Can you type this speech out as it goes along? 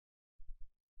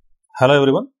Hello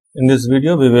everyone, in this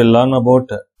video we will learn about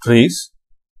trees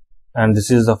and this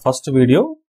is the first video.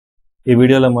 ఈ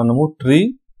వీడియోలో మనము tree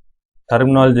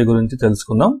terminology గురించి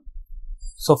తెలుసుకుందాం.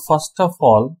 So first of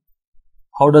all,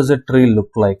 how does a tree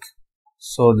look like?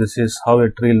 So this is how a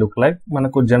tree look like.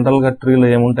 మనకు general గా ట్రీలో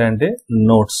ఏముంటాయంటే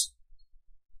nodes.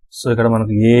 So ఇక్కడ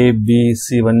మనకు A, B,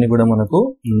 C ఇవన్నీ కూడా మనకు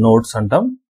నోడ్స్ అంటాం.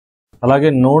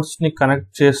 అలాగే నోడ్స్ ని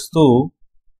కనెక్ట్ చేస్తూ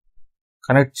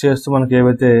మనకి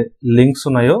ఏవైతే లింక్స్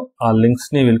ఉన్నాయో ఆ లింక్స్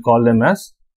ని will call them as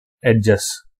edges,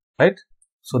 right?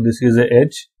 So this is a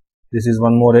edge, this is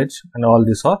one more edge and all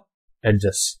these are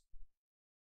edges.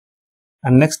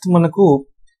 And next మనకు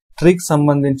ట్రీకి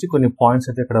సంబంధించి కొన్ని పాయింట్స్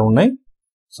అయితే ఇక్కడ ఉన్నాయి.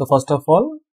 So first of all,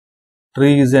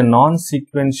 tree is a non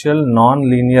sequential, non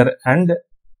linear and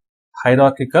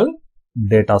hierarchical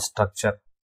data structure.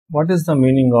 What is the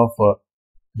meaning of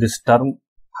this term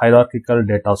hierarchical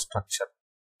data structure?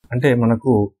 అంటే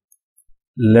మనకు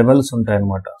levels ఉంటాయి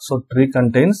అన్నమాట. So tree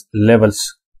contains levels.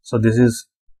 So this is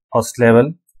first level,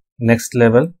 next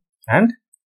level and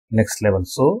next level.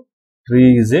 So tree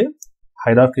is a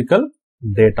hierarchical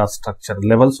data structure.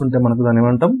 Levels ఉంటే మనకు దాన్ని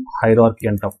ఏమంటాం? Hierarchy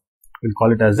అంటాం. Will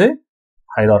call it as a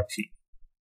hierarchy,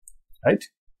 right?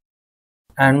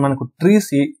 And మనకు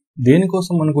trees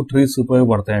దేనికోసం మనకు trees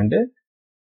ఉపయోగపడతాయంటే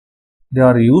they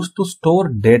are use to store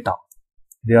data.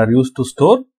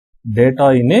 Data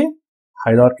in a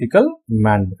hierarchical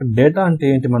manner. Data అంటే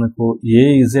ఏంటి? మనకు ఏ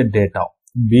is a data,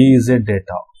 B is a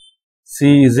data, C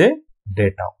is a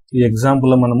data. ఈ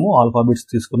example లో మనము alphabets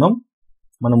తీసుకున్నాం.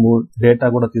 మనము డేటా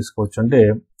కూడా తీసుకోవచ్చు, అంటే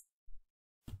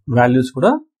వాల్యూస్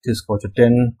కూడా తీసుకోవచ్చు.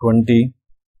 10, 20,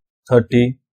 30,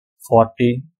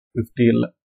 40, 50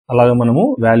 అలాగే మనము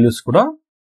వాల్యూస్ కూడా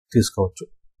తీసుకోవచ్చు,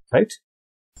 రైట్?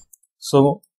 సో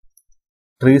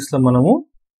ట్రీస్ లో మనము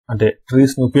అంటే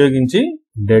ట్రీస్ ని ఉపయోగించి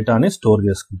డేటాని స్టోర్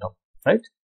చేసుకుంటాం, రైట్?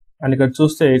 అండ్ ఇక్కడ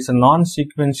చూస్తే it's non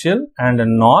sequential and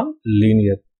non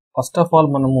linear. First of all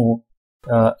మనము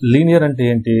లీనియర్ అంటే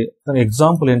ఏంటి?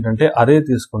 ఎగ్జాంపుల్ ఏంటంటే అరే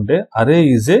తీసుకుంటే అరే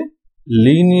is a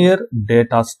linear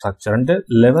data structure. అంటే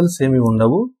లెవెల్స్ ఏమి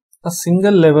ఉండవు,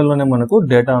 సింగిల్ లెవెల్లోనే మనకు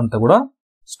డేటా అంతా కూడా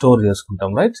స్టోర్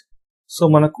చేసుకుంటాం, రైట్? సో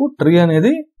మనకు ట్రీ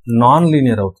అనేది నాన్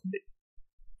లీనియర్ అవుతుంది,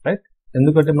 రైట్?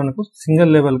 ఎందుకంటే మనకు సింగిల్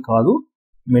లెవెల్ కాదు,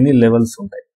 మెనీ లెవెల్స్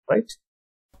ఉంటాయి, రైట్?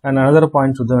 అండ్ అనదర్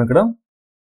పాయింట్ చూద్దాం ఇక్కడ.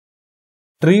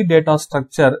 Tree data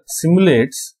structure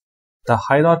సిమ్యులేట్స్ the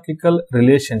hierarchical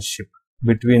relationship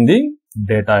between the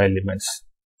data elements,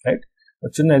 right?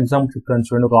 చిన్న ఎగ్జాంపుల్ ఇక్కడ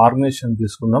చూడండి. ఒక ఆర్గనైజేషన్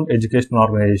తీసుకుందాం, ఎడ్యుకేషన్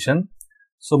ఆర్గనైజేషన్.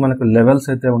 సో మనకు లెవెల్స్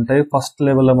అయితే ఉంటాయి. ఫస్ట్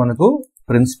లెవెల్లో మనకు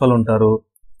ప్రిన్సిపల్ ఉంటారు,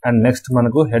 అండ్ నెక్స్ట్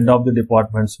మనకు హెడ్ ఆఫ్ ది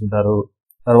డిపార్ట్మెంట్స్ ఉంటారు,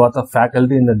 తర్వాత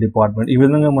ఫ్యాకల్టీ ఇన్ ద డిపార్ట్మెంట్. ఈ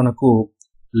విధంగా మనకు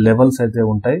లెవెల్స్ అయితే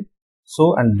ఉంటాయి. సో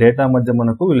అండ్ డేటా మధ్య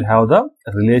మనకు will have the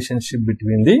relationship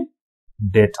between the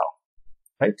data,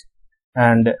 right?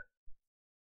 And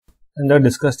ఇందా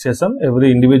డిస్కస్ చేసాం, every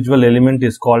individual element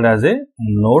is called as a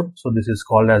node. So this is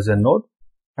called as a node.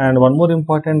 And one more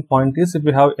important point is, if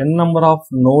you have n number of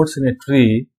nodes in a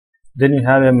tree, then you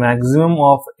have a maximum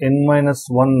of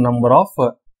n-1 number of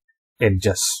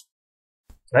edges,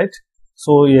 right?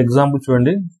 So ఈ example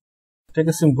చూడండి. Take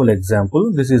a simple example.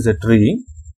 This is a tree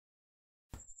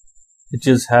which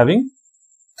is having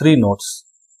 3 nodes,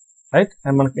 right?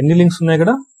 And మనకు ఎన్ని links ఉన్నాయి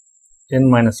ఇక్కడ?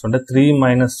 n-1, అంటే 3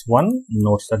 minus 1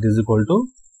 nodes, that is equal to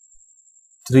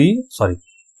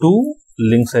 2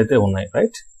 links అయితే ఉన్నాయి,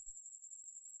 right?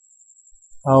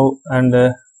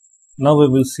 Now we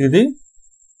will see the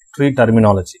tree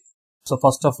terminology. So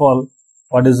first of all,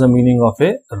 what is the meaning of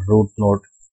a root node?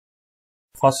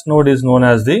 First node is known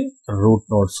as the root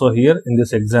node. So here in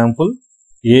this example,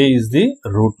 A is the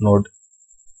root node.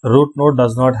 Root node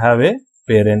does not have a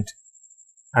parent,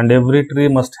 and every tree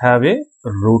must have a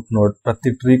root node.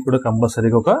 Prati tree kuda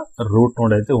compulsory oka root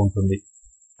node aithe untundi.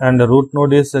 And the root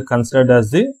node is considered as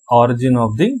the origin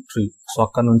of the tree. So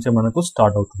akkada nunche manaku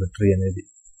start avutundi tree anedi.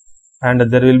 And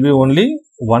there will be only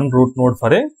one root node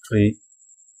for a tree.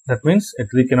 That means a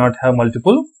tree cannot have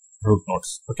multiple root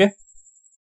nodes. Okay.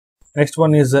 Next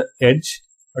one is edge.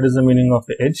 What is the meaning of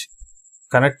the edge?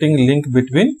 Connecting link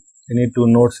between any two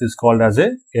nodes is called as a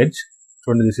edge.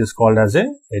 So this is called as a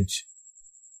edge.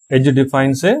 Edge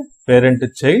defines a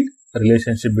parent-child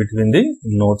relationship between the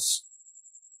nodes.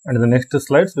 And in the next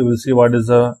slides, we will see what is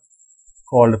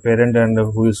called parent and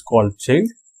who is called child.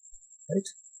 Right.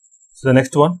 So the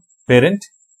next one, parent.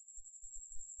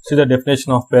 See the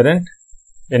definition of parent.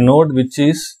 A node which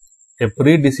is a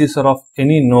predecessor of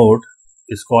any node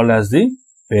is called as the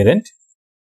parent.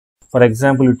 For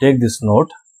example, you take this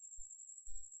node.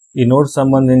 ఈ node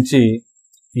సంబంధించి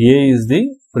A is the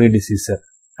predecessor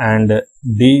and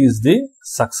D is the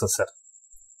successor.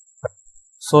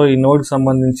 So ఈ node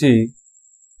సంబంధించి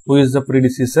Who is the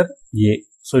predecessor? A.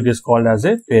 So it is called as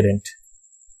a parent.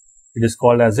 It is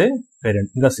called as a parent.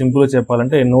 In the simple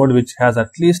cheppalante, a node which has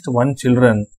at least one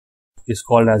children is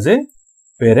called as a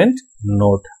parent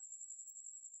node.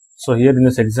 So here in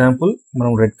this example,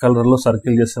 మనం red color లో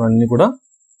circle చేసేవన్నీ కూడా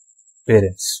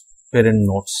parent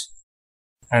nodes.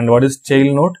 And what is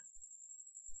child node?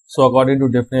 So according to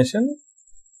definition,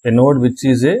 a node which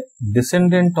is a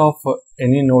descendant of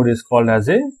any node is called as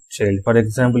a child. For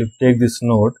example, if you take this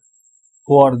node,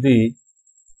 who are the,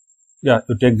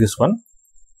 you take this one,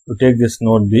 you take this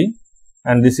node B,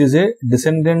 and this is a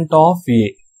descendant of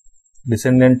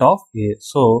A,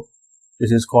 so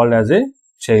this is called as a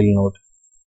child node.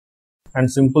 And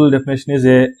simple definition is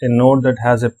a node that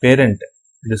has a parent,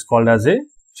 it is called as a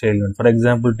child node. For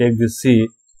example, take this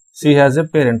C has a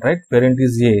parent, right? Parent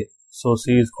is A, so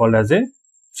C is called as a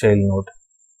child node.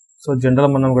 So general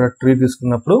మనం కూడా tree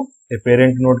తీసుకున్నప్పుడు a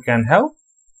parent node can have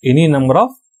any number of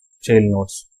child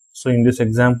nodes. So in this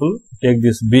example, take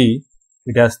this B,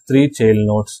 it has 3 child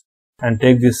nodes, and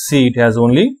take this C, it has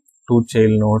only 2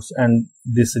 child nodes, and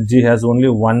this G has only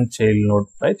 1 child node,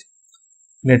 right?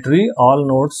 In a tree, all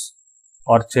nodes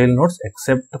are child nodes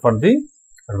except for the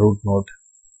root node,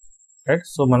 right?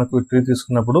 So మనకు tree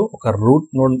తీసుకున్నప్పుడు ఒక root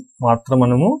node మాత్రం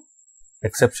మనము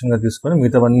exception గా తీసుకొని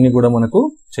మిగతావన్నీ కూడా మనకు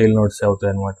చైల్డ్ నోడ్స్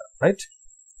అవుతాయి అన్నమాట, right?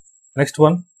 Next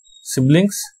one,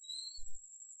 siblings.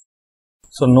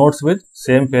 So nodes with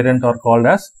same parent are called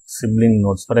as sibling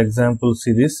nodes. For example,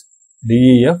 see this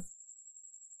DEF.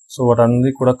 So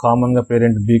వాటన్ని కూడా కామన్ గా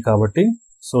పేరెంట్ B కాబట్టి,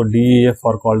 so DEF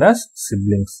are called as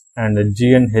siblings, and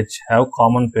G and H have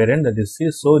common parent, that is C,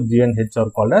 so G and H are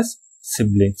called as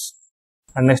siblings.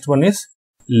 And next one is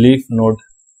leaf node.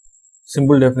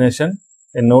 Simple definition,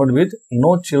 a node with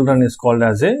no children is called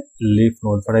as a leaf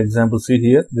node. For example, see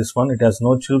here, this one, it has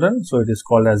no children, so it is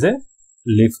called as a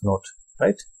leaf node,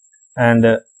 right? And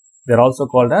they are also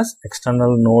called as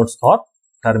external nodes or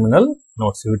terminal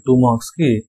nodes. Ivi 2 marks ki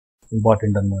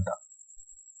important anamata.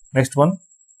 Next one,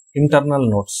 internal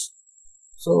nodes.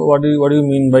 So what do you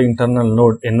mean by internal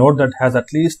node? A node that has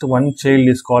at least one child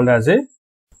is called as a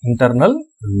internal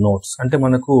nodes. అంటే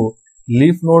మనకు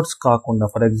leaf nodes కాకుండా,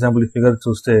 for example ఈ figure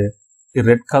చూస్తే ఈ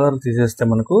red colour తీసేస్తే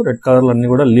మనకు red colour అన్ని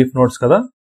కూడా లీఫ్ నోడ్స్ కదా,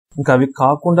 ఇంకా అవి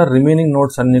కాకుండా రిమైనింగ్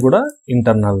నోడ్స్ అన్ని కూడా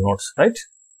internal nodes, right?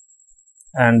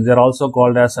 And they are also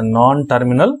called as non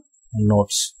terminal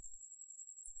nodes.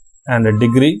 And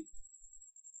degree.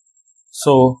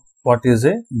 So what is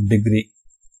a degree?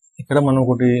 ఇక్కడ మనం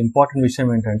ఒకటి ఇంపార్టెంట్ విషయం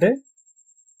ఏంటంటే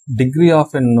degree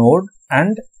of a node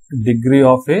and degree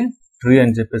of A tree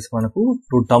అని చెప్పేసి మనకు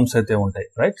 2 టర్మ్స్ అయితే ఉంటాయి,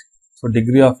 right? So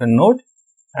degree of a node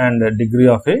and degree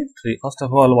of a tree. First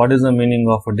of all, what is the meaning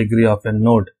of a degree of a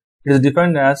node? It is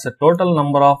defined as a total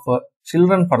number of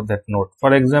children for that node.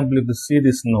 For example, if you see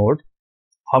this node,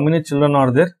 how many children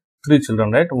are there? 3 children,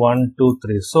 right? 1, 2,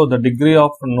 3. So the degree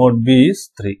of node B is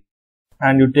 3.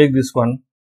 And you take this one,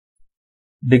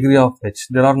 degree of H.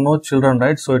 There are no children,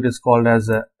 right? So it is called as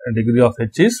a degree of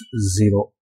H is 0,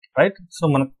 right?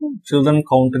 So మనకు children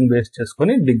count ని base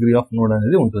చేసుకొని degree of node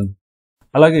అనేది ఉంటుంది.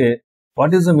 అలాగే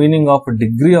what is the meaning of a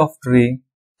degree of tree?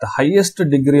 The highest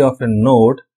degree of a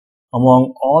node among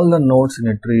all the nodes in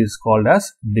a tree is called as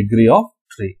degree of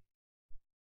tree.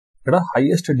 ఇక్కడ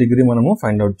highest degree మనము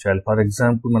find out చేయాలి. For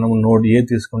example మనము node A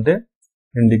తీసుకుంటే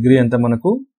దీని degree ఎంత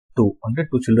మనకు 2, అంటే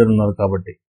 2 children ఉన్నారు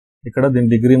కాబట్టి. ఇక్కడ దీని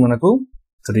డిగ్రీ మనకు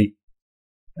 3,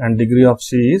 and degree of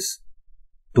C is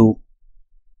 2,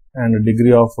 and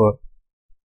degree of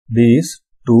D is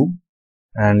 2,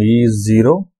 and E is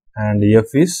 0, and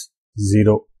F is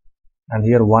 0, and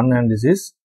here 1, and this is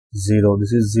 0,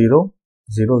 this is 0,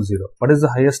 0, 0. What is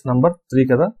the highest number? 3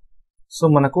 kada. So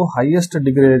manaku highest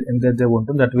degree entaithe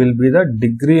untundo, that will be the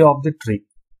degree of the tree,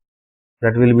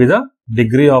 that will be the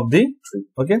degree of the tree,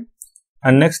 okay?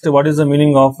 And next, what is the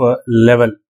meaning of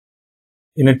level?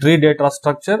 In a tree data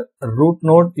structure, root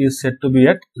node is said to be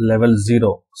at level 0.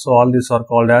 So all these are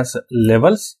called as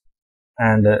levels,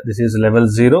 and this is level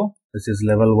 0, this is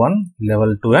level 1,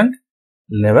 level 2, and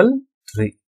level 3.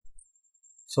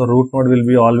 So root node will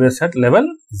be always at level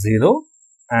 0,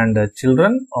 and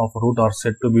children of root are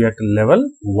said to be at level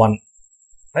 1,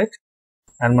 right?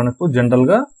 And manaku general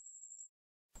ga,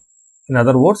 in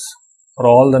other words, for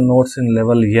all the nodes in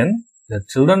level n, the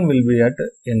children will be at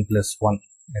n plus 1.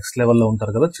 Next level lo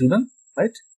untaru kada children,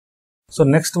 right? So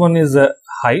next one is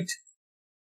height.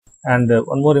 And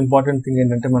one more important thing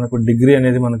ఏంటంటే మనకు degree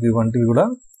అనేది మనకు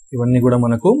ఇవన్నీ కూడా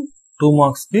మనకు 2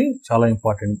 marks కి చాలా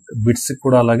important, bits కి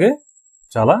కూడా అలాగే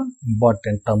చాలా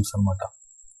ఇంపార్టెంట్ టర్మ్స్ అన్నమాట.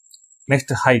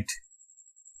 Next height.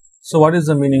 So what is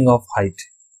the meaning of height?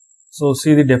 So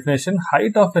see the definition.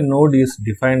 Height of a node is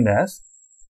defined as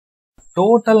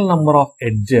total number of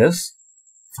edges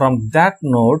from that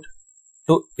node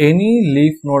to any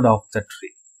leaf node of the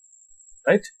tree,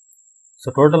 right? So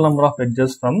total number of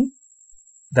edges from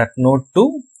that node to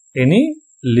any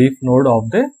leaf node of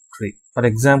the tree. For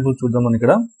example, చూద్దాం మనం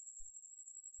ఇక్కడ,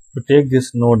 to take this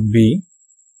node B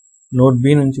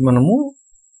నుంచి మనము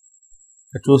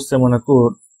చూస్తే మనకు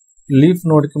leaf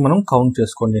node కి మనం count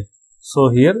చేసుకోండి. So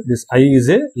here this I is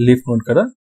a leaf node కదా.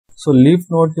 సో లీఫ్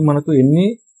నోడ్ కి మనకు ఎన్ని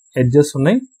ఎడ్జెస్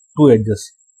ఉన్నాయి? 2 edges.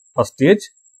 First edge,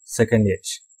 second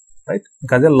edge, right?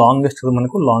 ఇంకా అదే లాంగెస్ట్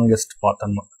మనకు లాంగెస్ట్ పాత్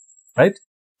అన్నమాట, రైట్?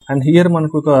 అండ్ హియర్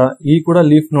మనకు ఒక ఈ కూడా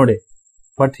leaf నోడే,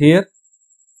 but here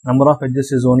number of edges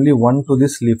is only 1 to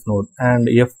this leaf node, and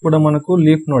F కూడా మనకు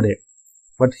leaf నోడే,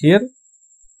 but here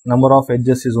number of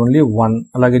edges is only 1.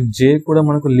 అలాగే J కూడా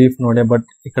మనకు లీఫ్ నోడే, బట్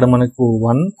ఇక్కడ మనకు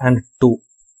 1 and 2.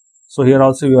 So here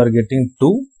also we are getting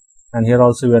 2 and here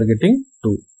also we are getting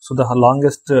 2. So the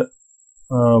longest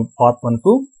path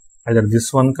మనకు either this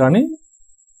one కానీ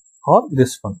or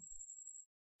this one.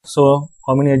 So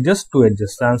how many edges? 2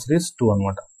 edges. The answer is 2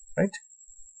 అన్నమాట, right?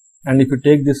 And if you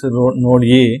take this node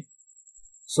A,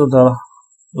 so the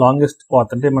longest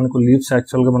path అంటే మనకు leaves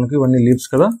actual గా మనకు ఇవన్నీ leaves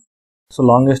కదా. So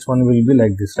longest one will be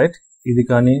like this, right? ఇది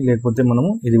కానీ లేకపోతే మనము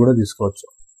ఇది కూడా తీసుకోవచ్చు.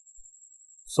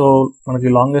 సో మనకి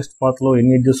లాంగెస్ట్ పాత్ లో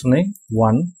ఎన్ని ఎడ్జెస్ ఉన్నాయి?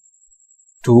 1,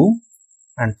 2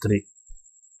 and 3,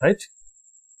 right?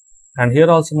 And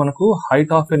here also మనకు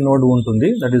హైట్ ఆఫ్ ఎ నోడ్ ఉంటుంది,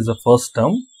 that is the first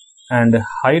term, and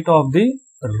height of the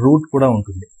root కూడా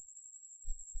ఉంటుంది.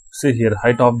 See here,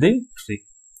 height of the tree,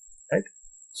 right?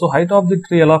 So height of the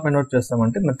tree ఎలా find out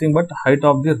చేస్తామంటే nothing but height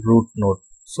of the root node.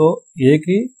 So ఏ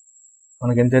కి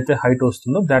మనకి ఎంతైతే height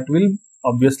వస్తుందో that will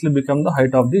obviously become the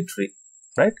height of the tree,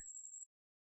 right?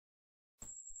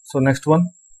 So next one,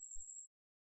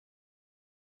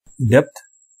 depth.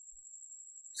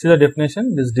 See the definition,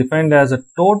 it is defined as a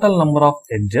total number of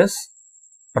edges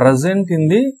present in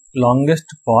the longest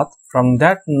path from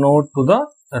that node to the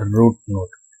root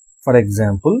node. For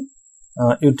example,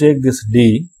 you take this D.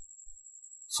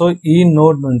 So ఈ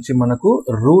node నుంచి మనకు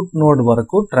root node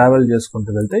వరకు travel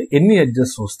చేసుకుంటూ వెళ్తే ఎన్ని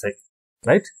edges వస్తాయి,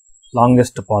 right?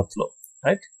 Longest path లో,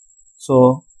 right? So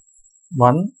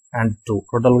 1 and 2,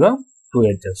 total గా 2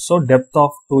 edges. So depth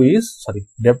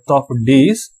of D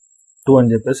is 2 అని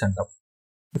చెప్పేసి అంటాం.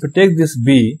 If you take this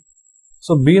B,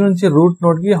 so B నుంచి రూట్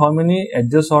నోడ్ కి how many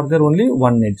edges are there? Only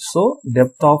 1 edge. So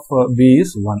depth of B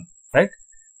is 1, right?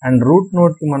 And root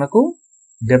node కి మనకు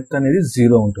depth అనేది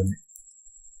 0 ఉంటుంది.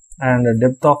 And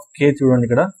depth of K చూడండి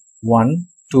ఇక్కడ 1,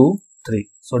 2, 3.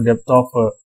 So depth of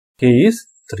K is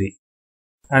 3.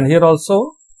 And here also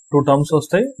 2 terms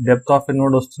వస్తాయి, depth of A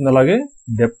node వస్తుంది, అలాగే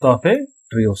depth of A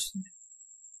tree వస్తుంది.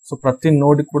 సో ప్రతి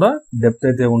నోడ్ కూడా డెప్త్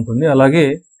అయితే ఉంటుంది, అలాగే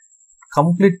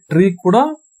కంప్లీట్ ట్రీ కూడా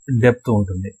డెప్త్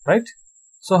ఉంటుంది, right?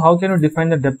 So how can you define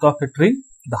the depth of a tree?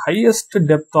 The highest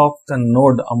depth of the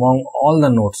node among all the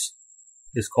nodes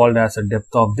is called as a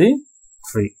depth of the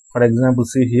tree. For example,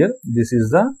 see here, this is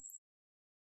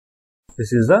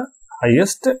the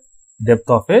highest depth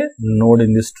of a node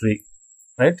in this tree,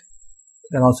 right?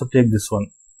 Then also take this one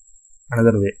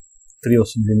another way, 3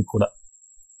 వస్తుంది దీనికి కూడా,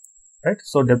 right?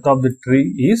 So depth of the tree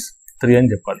is 3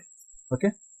 అని చెప్పాలి,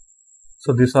 okay? So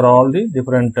these are all the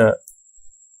different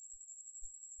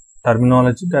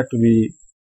terminology that we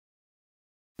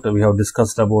have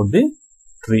discussed about the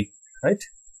tree, right?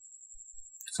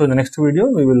 So in the next video,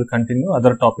 we will continue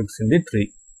other topics in the tree.